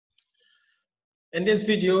In this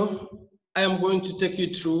video, I am going to take you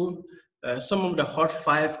through some of the hot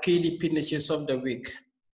 5 KDP niches of the week.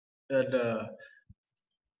 But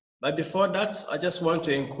before that, I just want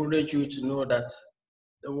to encourage you to know that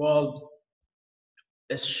the world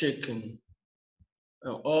is shaking.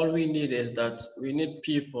 All we need is that we need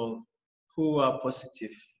people who are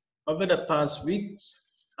positive. Over the past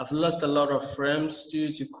weeks, I've lost a lot of friends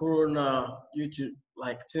due to Corona, due to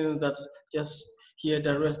things that just hear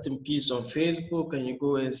the rest in peace on Facebook, and you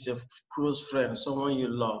go as your close friend, someone you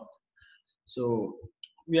loved. So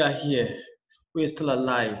we are here, we are still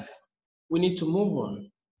alive. We need to move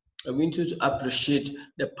on, and we need to appreciate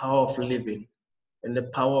the power of living and the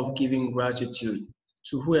power of giving gratitude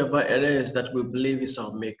to whoever it is that we believe is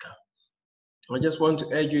our maker. I just want to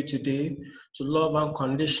urge you today to love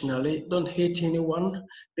unconditionally. Don't hate anyone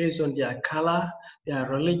based on their color, their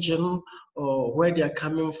religion, or where they are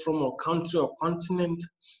coming from, or country or continent.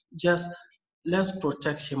 Just let's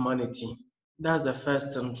protect humanity. That's the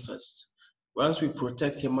first thing first. Once we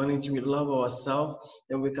protect humanity, we love ourselves,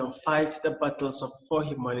 then we can fight the battles for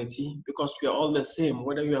humanity, because we are all the same.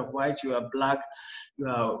 Whether you are white, you are black, you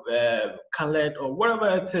are colored, or whatever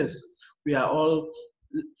it is, we are all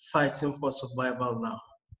fighting for survival now.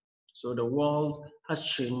 So the world has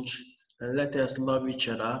changed, and let us love each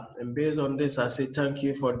other. And based on this, I say thank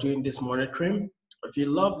you for doing this monitoring. If you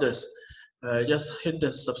love this, just hit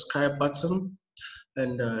the subscribe button,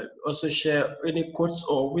 and also share any quotes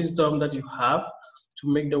or wisdom that you have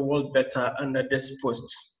to make the world better under this post.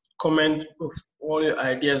 Comment of all your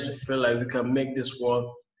ideas you feel like we can make this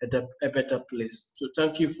world a better place. So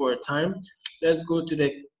thank you for your time. Let's go to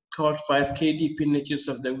the hot 5 KDP niches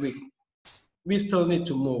of the week. We still need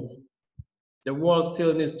to move. The world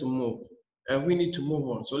still needs to move, and we need to move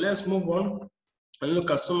on. So let's move on and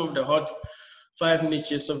look at some of the hot 5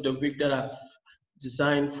 niches of the week that I've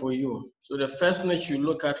designed for you. So the first niche you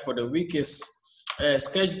look at for the week is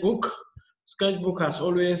sketchbook. Sketchbook has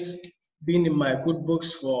always been in my good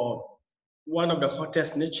books for one of the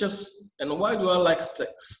hottest niches. And why do I like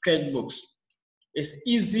sketchbooks? It's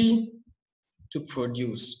easy to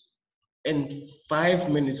produce. In 5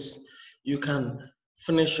 minutes, you can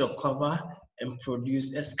finish your cover and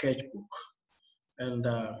produce a sketchbook. And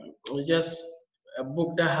it's just a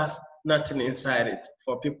book that has nothing inside it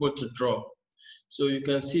for people to draw. So you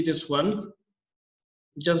can see this one,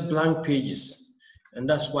 just blank pages. And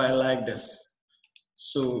that's why I like this.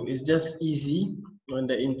 So it's just easy on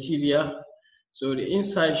the interior. So the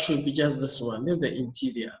inside should be just this one. This is the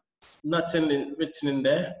interior. Nothing written in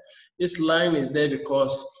there. This line is there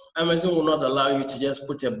because Amazon will not allow you to just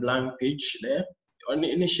put a blank page there.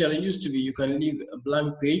 Initially, it used to be you can leave a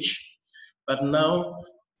blank page, but now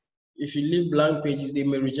if you leave blank pages, they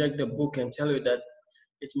may reject the book and tell you that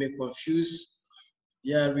it may confuse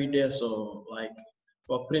their readers, or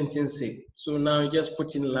for printing sake. So now you just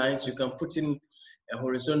put in lines. You can put in a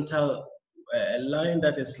horizontal line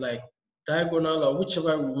that is like diagonal, or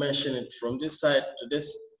whichever we mention it, from this side to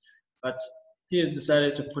this. But he has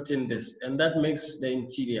decided to put in this, and that makes the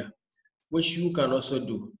interior, which you can also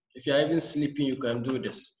do. If you're even sleeping, you can do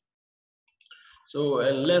this. So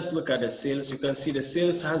let's look at the sales. You can see the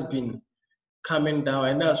sales has been coming down,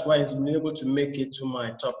 and that's why it's been able to make it to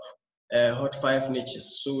my top hot 5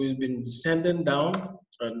 niches. So it's been descending down,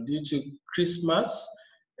 and due to Christmas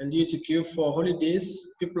and due to Q4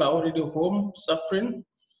 holidays, people are already home suffering.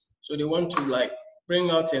 So they want to bring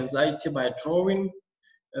out anxiety by drawing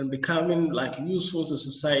and becoming useful to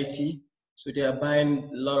society. So they are buying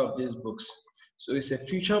a lot of these books. So it's a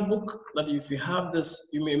future book that if you have this,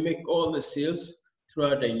 you may make all the sales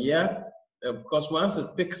throughout the year, because once it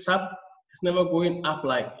picks up, it's never going up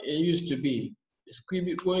like it used to be. It's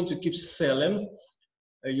going to keep selling.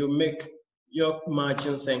 You make your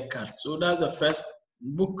margins and cuts. So that's the first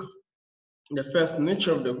book, the first niche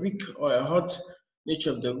of the week, or a hot niche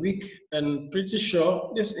of the week. And pretty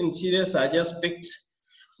sure these interiors are just picked.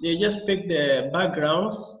 They just picked the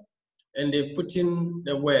backgrounds and they've put in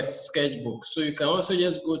the word sketchbook. So you can also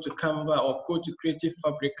just go to Canva or go to Creative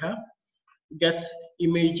Fabrica, get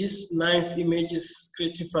images, nice images.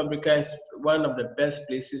 Creative Fabrica is one of the best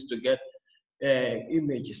places to get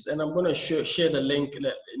images. And I'm going to share the link in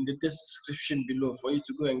the description below for you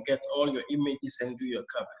to go and get all your images and do your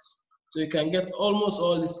covers. So you can get almost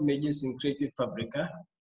all these images in Creative Fabrica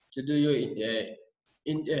to do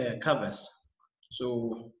your covers.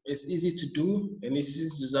 So it's easy to do and it's easy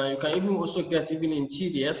to design. You can even also get even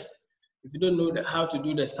interiors if you don't know how to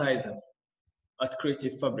do the sizing at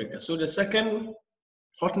Creative Fabrica. So the second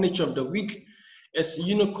hot niche of the week is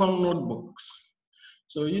unicorn notebooks.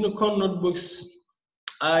 So unicorn notebooks,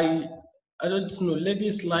 I I don't know,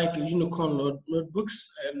 ladies like unicorn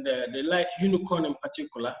notebooks, and they like unicorn in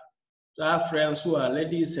particular. So I have friends who are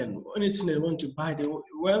ladies, and anything they want to buy,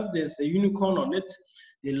 once there's a unicorn on it,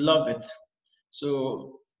 they love it.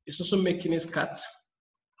 So it's also making it cut.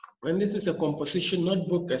 And this is a composition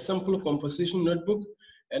notebook, a simple composition notebook.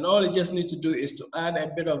 And all you just need to do is to add a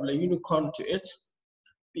bit of the unicorn to it,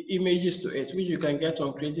 the images to it, which you can get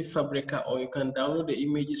on Creative Fabrica, or you can download the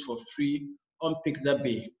images for free on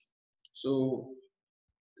Pixabay. So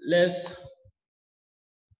let's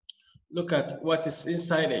look at what is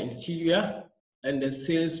inside the interior and the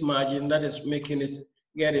sales margin that is making it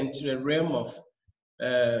get into the realm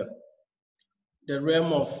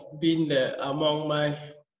of being among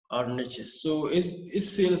our niches. So its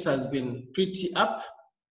sales has been pretty up,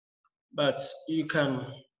 but you can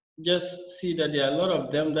just see that there are a lot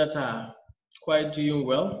of them that are quite doing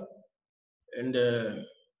well, and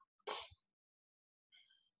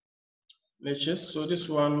niches. So this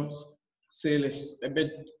one's sale is a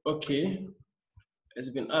bit okay. It's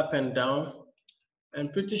been up and down.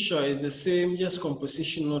 And pretty sure it's the same, just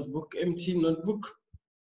composition notebook, empty notebook,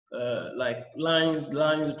 like lines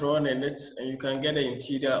drawn in it, and you can get an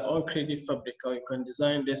interior on Creative Fabrica. You can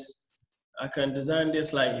design this. I can design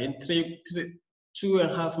this like in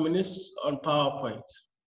 2.5 minutes on PowerPoint,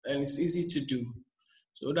 and it's easy to do.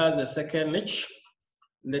 So that's the second niche.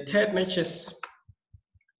 The third niche is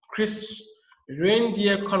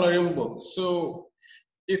reindeer coloring book. So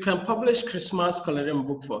you can publish Christmas coloring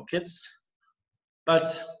book for kids, but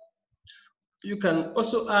you can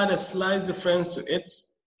also add a slight difference to it,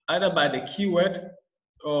 either by the keyword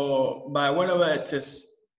or by whatever it is,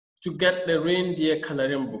 to get the reindeer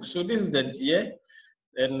coloring book. So this is the deer,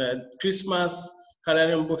 and Christmas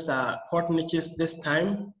coloring books are hot niches this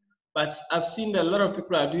time. But I've seen that a lot of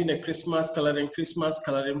people are doing the Christmas coloring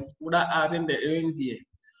without adding the reindeer.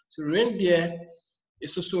 So reindeer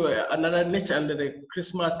is also another niche under the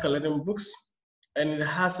Christmas coloring books, and it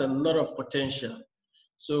has a lot of potential.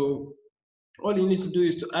 So all you need to do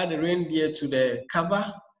is to add a reindeer to the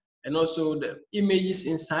cover, and also the images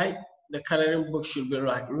inside the coloring book should be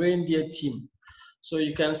like reindeer theme. So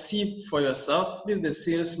you can see for yourself, this is the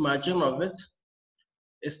sales margin of it.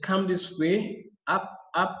 It's come this way, up,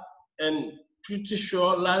 and pretty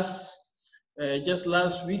sure just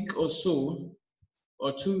last week or so,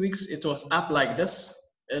 or 2 weeks, it was up like this.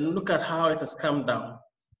 And look at how it has come down.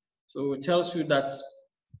 So it tells you that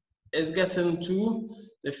it's getting to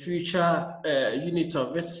the future unit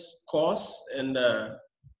of its course, and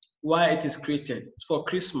why it is created. It's for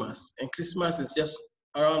Christmas, and Christmas is just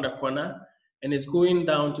around the corner, and it's going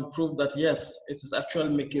down to prove that yes, it is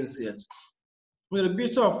actually making sales. Well, the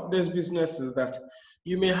beauty of this business is that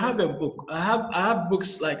you may have a book. I have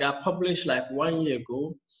books like I published like 1 year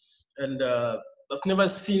ago, and I've never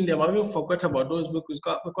seen them. I even forgot about those books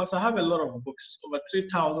because I have a lot of books, over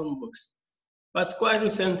 3,000 books. But quite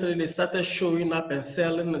recently, they started showing up and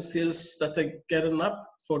selling. The sales started getting up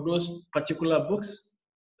for those particular books.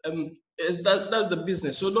 That's the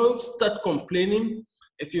business. So don't start complaining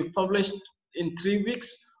if you've published in 3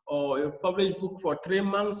 weeks, or you published book for 3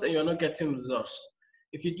 months and you're not getting results.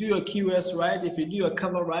 If you do your keywords right, if you do your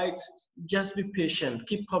cover right, just be patient.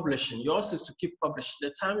 Keep publishing. Yours is to keep publishing.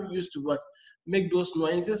 The time you used to make those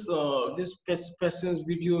noises, or this person's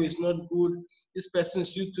video is not good, this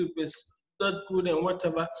person's YouTube is not good, and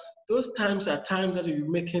whatever, those times are times that you're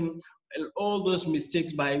making all those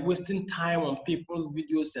mistakes by wasting time on people's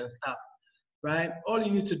videos and stuff, right? All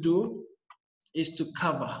you need to do is to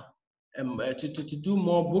cover, to do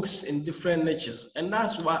more books in different niches. And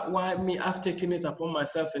that's why I've taken it upon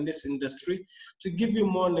myself in this industry to give you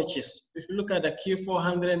more niches. If you look at the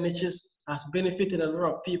Q400 niches, has benefited a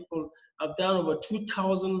lot of people. I've done over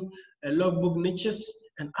 2,000 logbook niches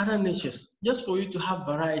and other niches, just for you to have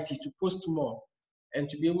variety, to post more, and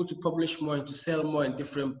to be able to publish more and to sell more in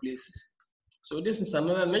different places. So this is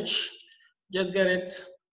another niche. Just get it.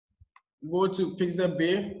 Go to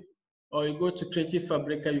Pixabay, or you go to Creative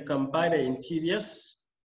Fabrica. You can buy the interiors.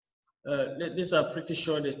 These are pretty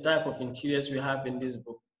sure the type of interiors we have in this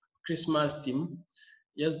book. Christmas theme.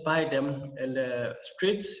 Just buy them, and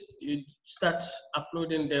straight you start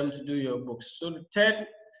uploading them to do your books. So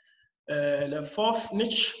the fourth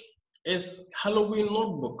niche is Halloween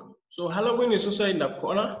notebook. So Halloween is also in the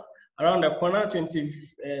corner, around the corner,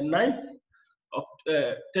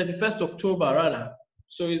 31st October rather.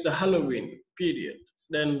 So it's the Halloween period.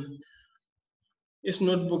 Then this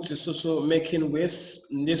notebooks is also making waves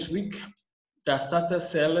this week. That started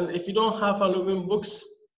selling. If you don't have Halloween books,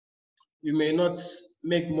 you may not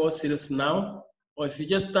make more sales now, or if you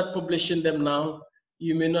just start publishing them now,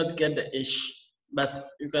 you may not get the ish. But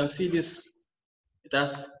you can see this It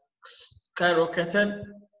has skyrocketed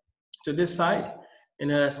to this side,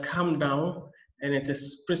 and it has come down, and it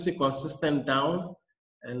is pretty consistent down,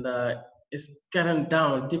 and it's getting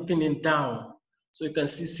down, deepening down. So you can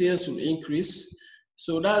see sales will increase.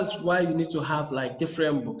 So that's why you need to have like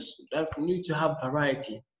different books. You need to have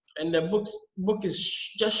variety. And the book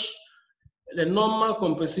is just the normal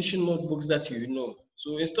composition notebooks that you know.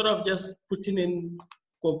 So instead of just putting in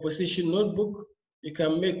composition notebook, you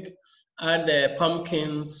can add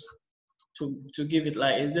pumpkins to give it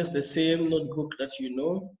like, is this the same notebook that you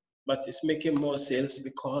know, but it's making more sales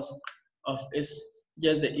because of it's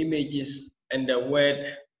just the images and the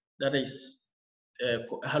word that is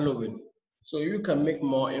Halloween. So you can make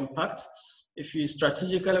more impact if you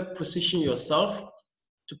strategically position yourself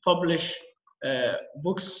to publish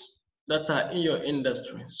books that are in your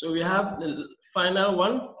industry. So we have the final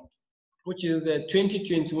one, which is the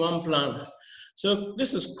 2021 plan. So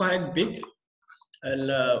this is quite big, and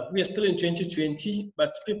we are still in 2020,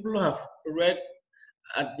 but people have read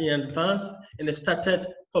in advance and have started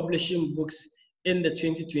publishing books in the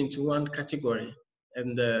 2021 category.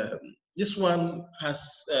 And this one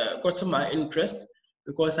has gotten my interest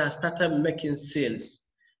because I started making sales.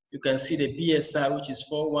 You can see the BSR, which is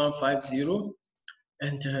 4150.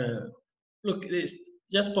 And look, it's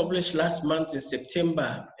just published last month in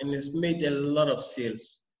September, and it's made a lot of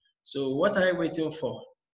sales. So what are you waiting for?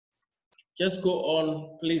 Just go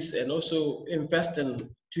on, please, and also invest in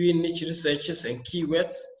doing niche researches and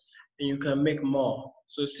keywords, and you can make more.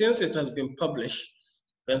 So since it has been published,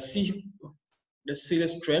 you can see the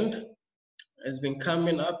sales trend has been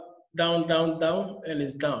coming up, down, down, down, and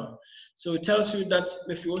it's down. So it tells you that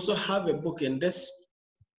if you also have a book in this,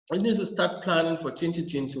 you need to start planning for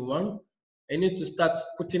 2021. You need to start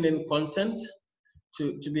putting in content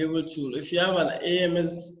to be able to, if you have an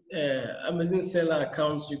Amazon seller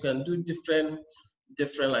accounts, you can do different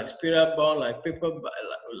like spiral bound, like paper,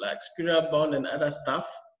 like spiral bound and other stuff,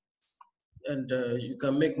 and you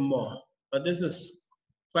can make more. But this is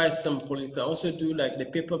quite simple. You can also do like the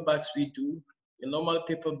paperbacks we do, the normal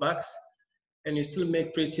paperbacks, and you still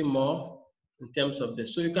make pretty more in terms of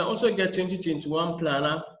this. So you can also get 2021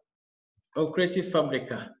 planner on Creative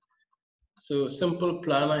Fabrica. So simple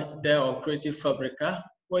planner there on Creative Fabrica,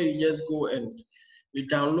 where you just go and you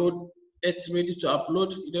download, it's ready to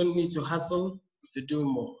upload. You don't need to hustle to do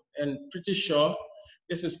more. And pretty sure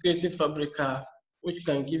this is Creative Fabrica, which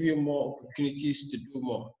can give you more opportunities to do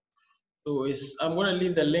more. So I'm going to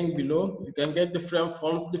leave the link below. You can get different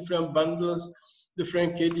fonts, different bundles,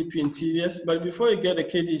 different KDP interiors. But before you get the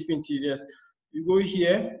KDP interiors, you go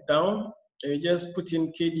here down and you just put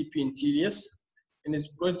in KDP interiors, and it's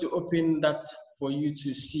going to open that for you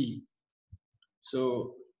to see.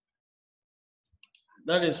 So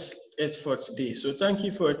that is it for today. So thank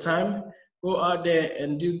you for your time. Go out there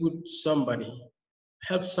and do good to somebody.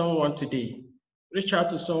 Help someone today. Reach out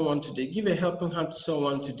to someone today. Give a helping hand to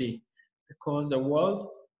someone today, because the world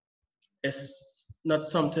is not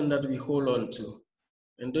something that we hold on to.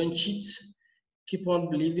 And don't cheat. Keep on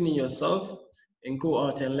believing in yourself and go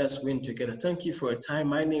out and let's win together. Thank you for your time.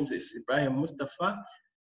 My name is Ibrahim Mustafa.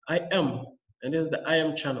 I am, and this is the I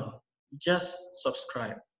Am channel. Just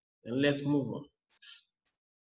subscribe and let's move on.